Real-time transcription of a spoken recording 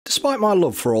Despite my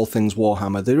love for all things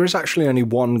Warhammer, there is actually only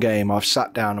one game I've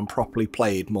sat down and properly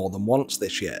played more than once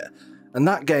this year, and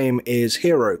that game is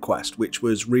Heroquest, which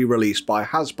was re-released by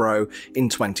Hasbro in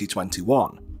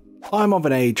 2021. I'm of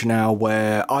an age now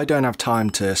where I don't have time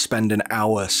to spend an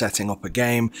hour setting up a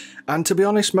game, and to be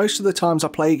honest, most of the times I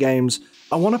play games,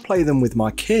 I want to play them with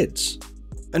my kids.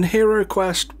 And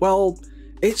Heroquest, well,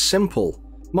 it's simple.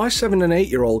 My 7 and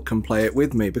 8-year-old can play it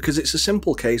with me because it's a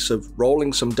simple case of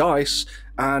rolling some dice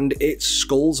and it's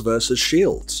skulls versus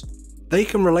shields. They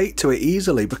can relate to it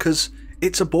easily because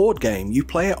it's a board game, you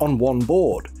play it on one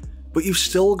board, but you've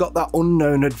still got that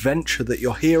unknown adventure that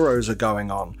your heroes are going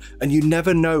on and you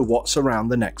never know what's around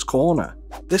the next corner.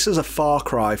 This is a far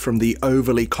cry from the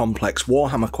overly complex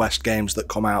Warhammer Quest games that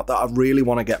come out that I really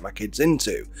want to get my kids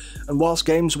into, and whilst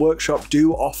Games Workshop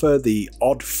do offer the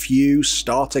odd few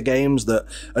starter games that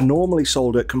are normally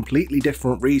sold at completely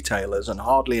different retailers and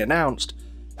hardly announced,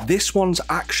 this one's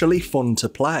actually fun to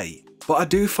play. But I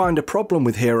do find a problem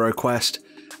with Heroquest,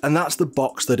 and that's the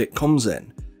box that it comes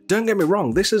in. Don't get me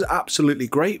wrong, this is absolutely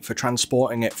great for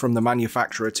transporting it from the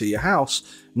manufacturer to your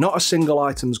house. Not a single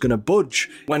item's going to budge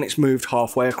when it's moved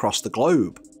halfway across the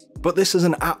globe. But this is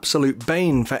an absolute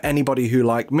bane for anybody who,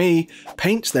 like me,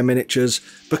 paints their miniatures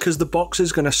because the box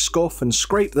is going to scuff and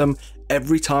scrape them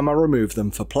every time I remove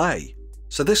them for play.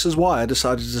 So this is why I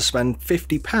decided to spend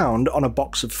 £50 on a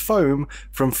box of foam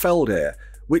from Feldherr,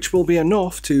 which will be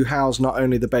enough to house not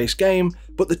only the base game,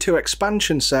 but the 2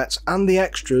 expansion sets and the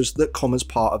extras that come as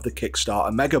part of the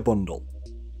Kickstarter Mega Bundle.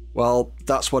 Well,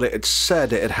 that's what it had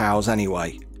said it'd house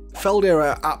anyway. Feldherr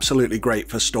are absolutely great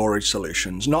for storage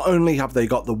solutions. Not only have they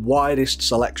got the widest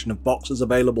selection of boxes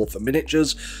available for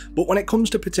miniatures, but when it comes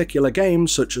to particular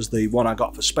games, such as the one I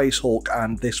got for Space Hulk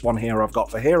and this one here I've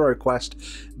got for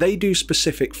Heroquest, they do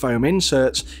specific foam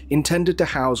inserts intended to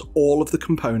house all of the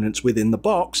components within the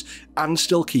box and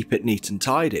still keep it neat and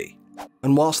tidy.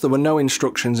 And whilst there were no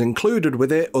instructions included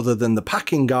with it other than the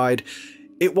packing guide,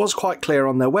 it was quite clear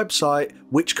on their website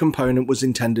which component was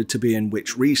intended to be in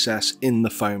which recess in the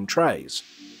foam trays.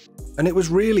 And it was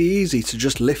really easy to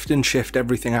just lift and shift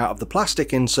everything out of the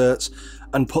plastic inserts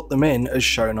and put them in as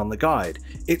shown on the guide.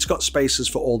 It's got spaces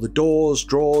for all the doors,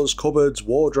 drawers, cupboards,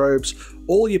 wardrobes,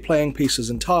 all your playing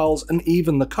pieces and tiles, and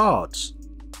even the cards.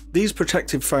 These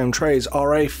protective foam trays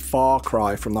are a far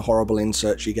cry from the horrible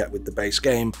inserts you get with the base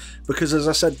game, because as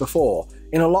I said before,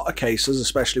 in a lot of cases,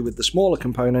 especially with the smaller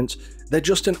components, they're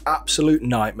just an absolute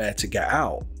nightmare to get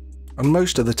out. And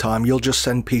most of the time you'll just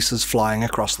send pieces flying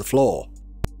across the floor.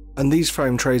 And these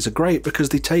foam trays are great because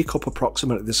they take up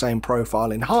approximately the same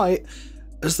profile in height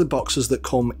as the boxes that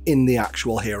come in the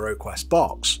actual Heroquest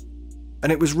box.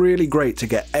 And it was really great to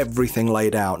get everything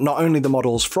laid out, not only the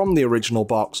models from the original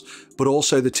box, but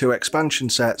also the 2 expansion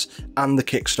sets and the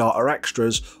Kickstarter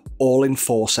extras, all in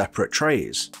 4 separate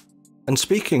trays. And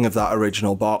speaking of that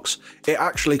original box, it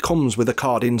actually comes with a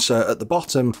card insert at the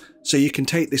bottom, so you can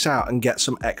take this out and get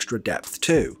some extra depth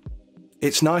too.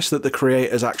 It's nice that the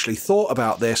creators actually thought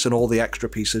about this and all the extra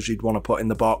pieces you'd want to put in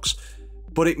the box,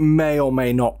 but it may or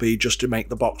may not be just to make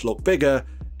the box look bigger,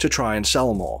 to try and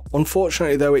sell more.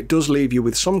 Unfortunately though, it does leave you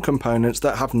with some components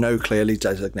that have no clearly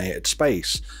designated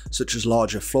space, such as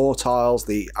larger floor tiles,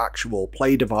 the actual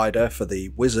play divider for the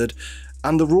wizard,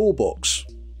 and the rule books.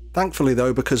 Thankfully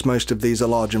though, because most of these are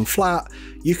large and flat,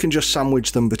 you can just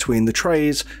sandwich them between the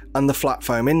trays and the flat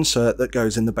foam insert that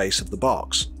goes in the base of the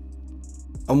box.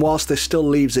 And whilst this still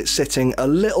leaves it sitting a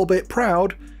little bit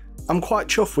proud, I'm quite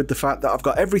chuffed with the fact that I've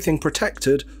got everything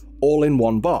protected all in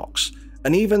one box.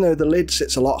 And even though the lid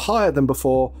sits a lot higher than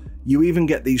before, you even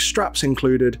get these straps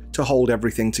included to hold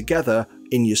everything together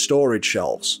in your storage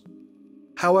shelves.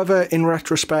 However, in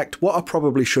retrospect, what I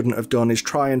probably shouldn't have done is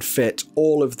try and fit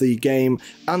all of the game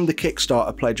and the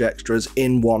Kickstarter pledge extras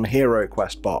in one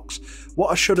Heroquest box.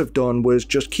 What I should have done was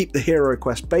just keep the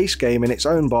Heroquest base game in its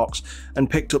own box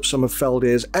and picked up some of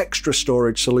Feldherr's extra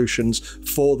storage solutions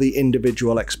for the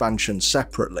individual expansions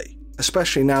separately.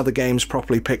 Especially now the game's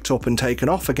properly picked up and taken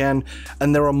off again,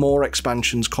 and there are more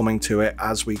expansions coming to it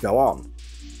as we go on.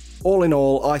 All in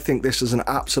all, I think this is an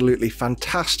absolutely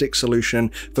fantastic solution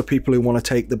for people who want to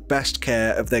take the best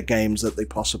care of their games that they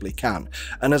possibly can.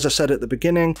 And as I said at the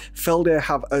beginning, Feldherr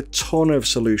have a ton of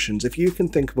solutions. If you can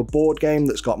think of a board game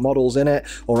that's got models in it,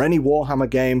 or any Warhammer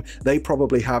game, they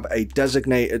probably have a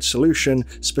designated solution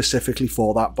specifically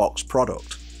for that box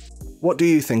product. What do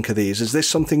you think of these? Is this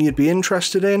something you'd be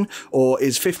interested in, or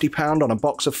is £50 on a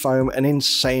box of foam an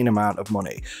insane amount of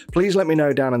money? Please let me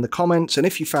know down in the comments, and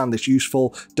if you found this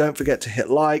useful, don't forget to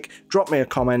hit like, drop me a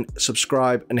comment,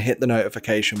 subscribe, and hit the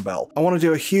notification bell. I want to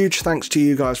do a huge thanks to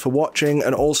you guys for watching,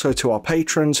 and also to our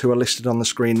patrons who are listed on the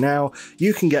screen now.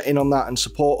 You can get in on that and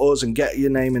support us and get your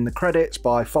name in the credits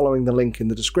by following the link in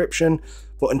the description.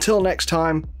 But until next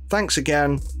time, thanks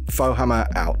again, Feldherr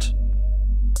out.